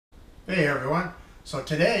Hey everyone, so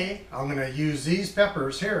today I'm going to use these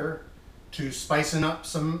peppers here to spicing up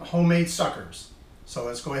some homemade suckers. So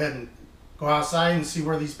let's go ahead and go outside and see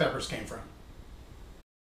where these peppers came from.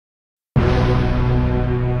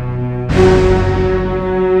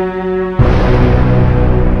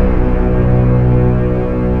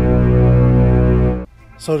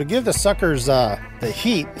 So to give the suckers the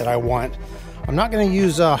heat that I want, I'm not going to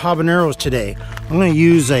use habaneros today. I'm going to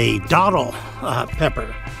use a dottle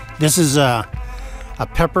pepper. This is a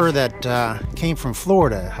pepper that came from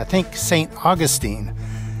Florida, I think St. Augustine.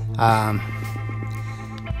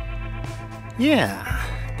 Yeah,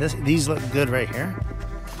 these look good right here.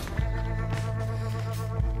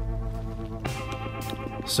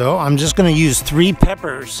 So I'm just going to use 3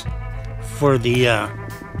 peppers for the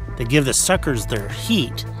to give the suckers their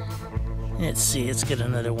heat. Let's see, let's get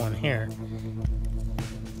another one here.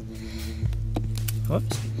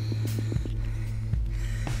 Whoops.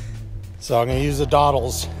 So I'm going to use the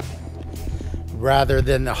dottles rather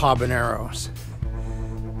than the habaneros.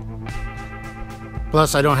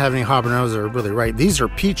 Plus I don't have any habaneros that are really ripe. These are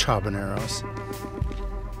peach habaneros.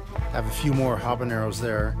 I have a few more habaneros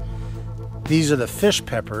there. These are the fish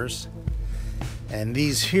peppers. And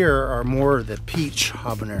these here are more the peach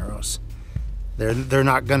habaneros. They're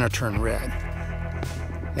not going to turn red.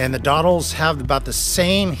 And the dottles have about the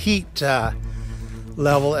same heat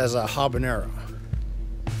level as a habanero.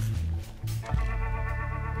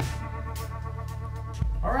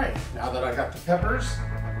 All right, now that I got the peppers,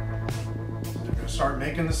 I'm going to start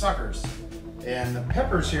making the suckers. And the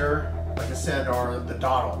peppers here, like I said, are the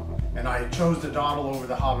dottle. And I chose the dottle over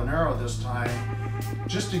the habanero this time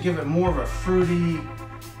just to give it more of a fruity,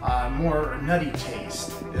 more nutty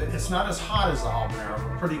taste. It's not as hot as the habanero,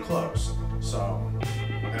 but pretty close. So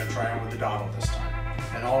we're going to try it with the dottle this time.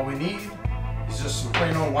 And all we need is just some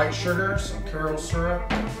plain old white sugar, some Karo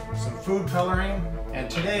syrup, some food coloring, and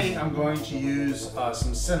today I'm going to use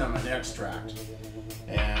some cinnamon extract.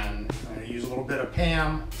 And I'm going to use a little bit of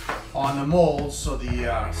Pam on the molds so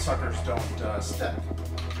the suckers don't stick.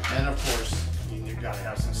 And of course, you've got to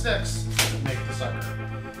have some sticks to make the sucker.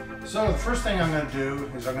 So the first thing I'm going to do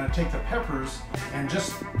is I'm going to take the peppers and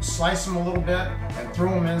just slice them a little bit and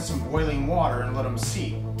throw them in some boiling water and let them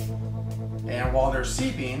seep. And while they're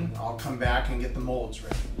seeping, I'll come back and get the molds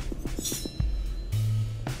ready.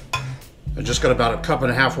 I just got about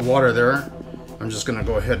 1.5 cups of water there. I'm just going to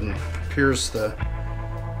go ahead and pierce the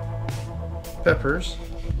peppers.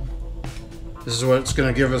 This is what's going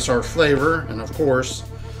to give us our flavor and of course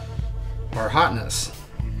our hotness.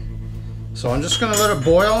 So I'm just going to let it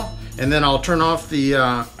boil and then I'll turn off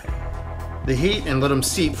the heat and let them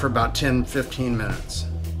seep for about 10-15 minutes.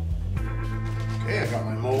 Okay, I got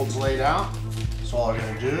my molds laid out. So all I'm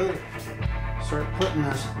going to do is start putting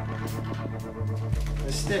the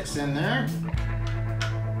sticks in there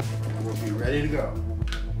and we'll be ready to go.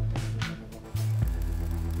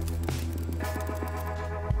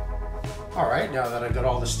 Alright, now that I've got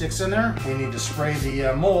all the sticks in there, we need to spray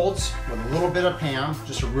the molds with a little bit of Pam,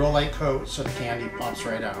 just a real light coat so the candy pops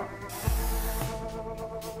right out.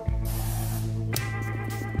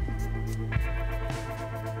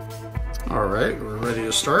 Alright, we're ready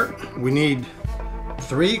to start. We need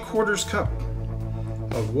 3/4 cup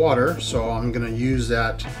of water, so I'm going to use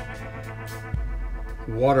that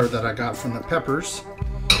water that I got from the peppers.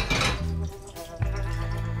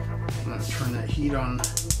 I'm going to turn that heat on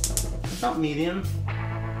about medium.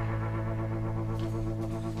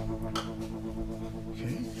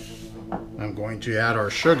 Okay. I'm going to add our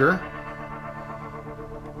sugar.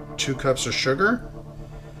 2 cups of sugar.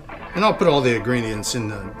 And I'll put all the ingredients in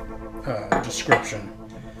the description.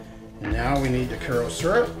 And now we need the Karo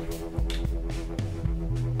syrup.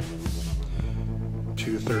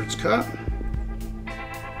 2/3 cup.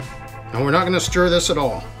 And we're not going to stir this at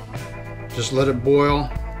all. Just let it boil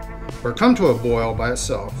or come to a boil by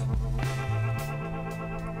itself.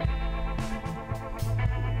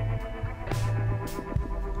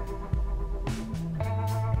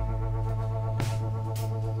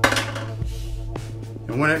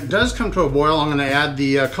 And when it does come to a boil, I'm going to add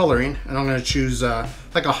the coloring, and I'm going to choose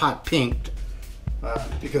like a hot pink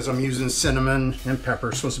because I'm using cinnamon and pepper.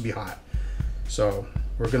 It's supposed to be hot. So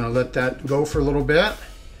we're going to let that go for a little bit.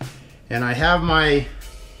 And I have my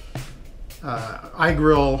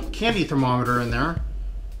iGrill candy thermometer in there.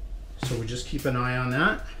 So we just keep an eye on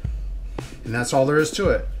that. And that's all there is to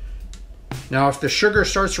it. Now if the sugar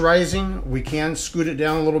starts rising, we can scoot it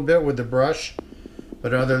down a little bit with the brush.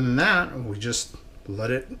 But other than that, we just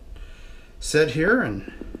let it sit here,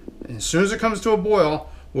 and as soon as it comes to a boil,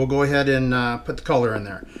 we'll go ahead and put the color in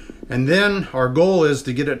there. And then our goal is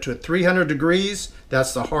to get it to 300 degrees.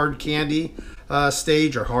 That's the hard candy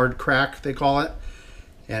stage, or hard crack they call it.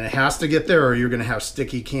 And it has to get there or you're going to have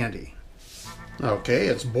sticky candy. Okay,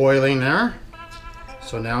 it's boiling there.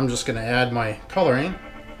 So now I'm just going to add my coloring.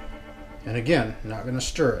 And again, not going to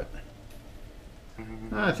stir it.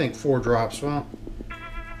 I think 4 drops. Well,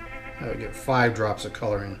 I'll get 5 drops of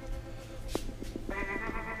coloring.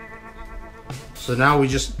 So now we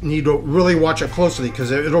just need to really watch it closely because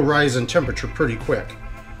it'll rise in temperature pretty quick.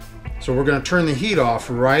 So we're going to turn the heat off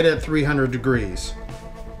right at 300 degrees.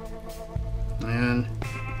 And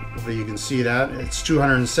hopefully you can see that. It's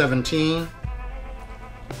 217.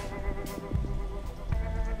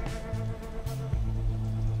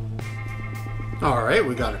 All right,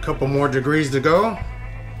 we got a couple more degrees to go.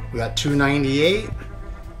 We got 298.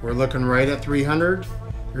 We're looking right at 300.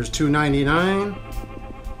 Here's 299.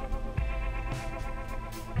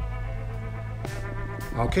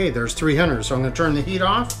 Okay, there's 300. So I'm going to turn the heat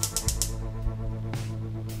off.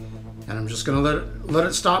 And I'm just going to let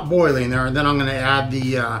it stop boiling there, and then I'm going to add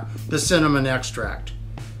the cinnamon extract.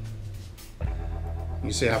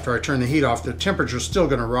 You see, after I turn the heat off, the temperature's still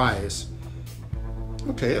going to rise.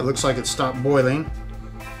 Okay, it looks like it stopped boiling.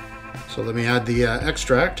 So let me add the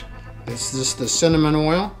extract. It's just the cinnamon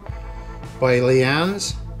oil by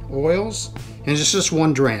LorAnn's oils, and it's just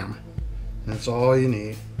 1 dram. That's all you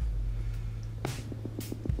need.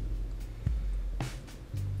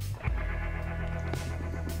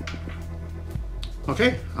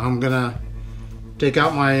 Okay, I'm gonna take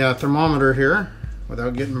out my thermometer here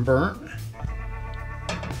without getting burnt.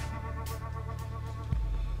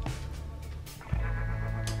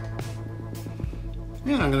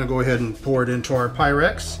 And I'm gonna go ahead and pour it into our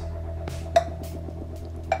Pyrex.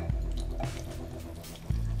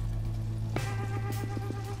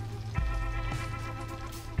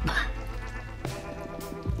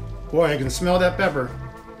 Boy, I can smell that pepper.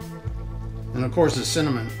 And of course the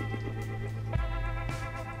cinnamon.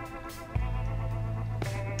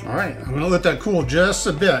 All right, I'm gonna let that cool just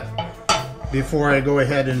a bit before I go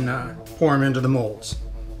ahead and pour them into the molds.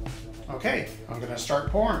 Okay, I'm gonna start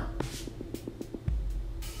pouring.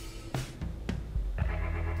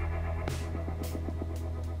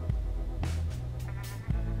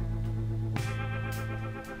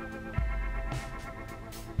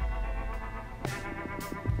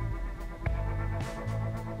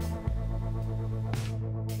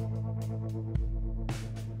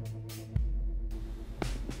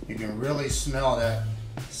 You can really smell that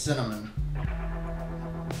cinnamon.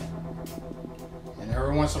 And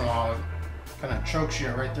every once in a while, it kind of chokes you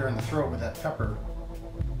right there in the throat with that pepper.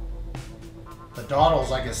 The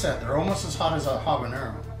dawdles, like I said, they're almost as hot as a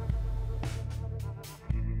habanero.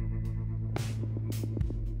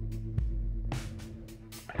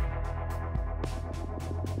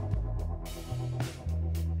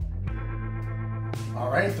 All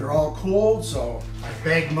right, they're all cooled, so I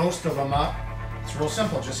bagged most of them up. It's real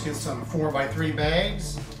simple, just get some 4x3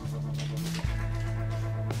 bags,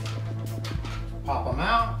 pop them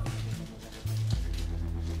out,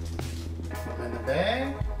 put them in the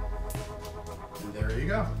bag, and there you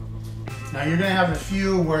go. Now you're going to have a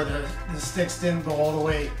few where the sticks didn't go all the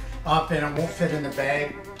way up and it won't fit in the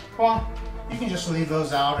bag. Well, you can just leave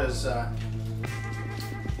those out as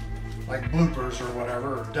like bloopers or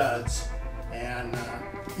whatever, or duds, and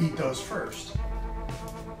eat those first.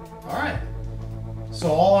 All right. So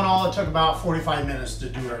all in all, it took about 45 minutes to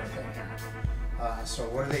do everything here. So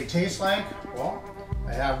what do they taste like? Well,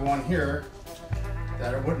 I have one here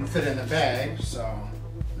that it wouldn't fit in the bag, so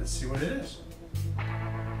let's see what it is.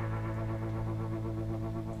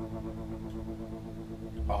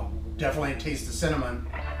 Oh, definitely taste the cinnamon.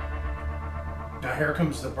 Now here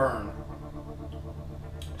comes the burn.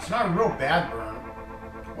 It's not a real bad burn.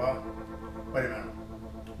 Well, wait a minute.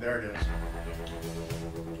 There it is.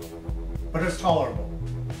 But it's tolerable.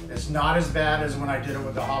 It's not as bad as when I did it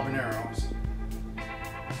with the habaneros.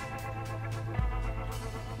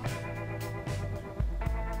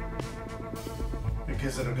 It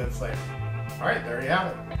gives it a good flavor. All right, there you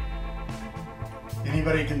have it.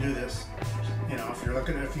 Anybody can do this. You know,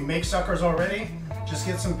 if you make suckers already, just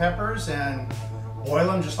get some peppers and boil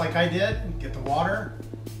them just like I did. Get the water,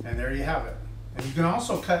 and there you have it. And you can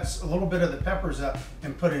also cut a little bit of the peppers up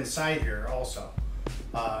and put inside here also.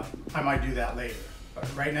 I might do that later, but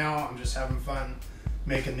right now I'm just having fun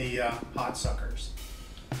making the hot suckers.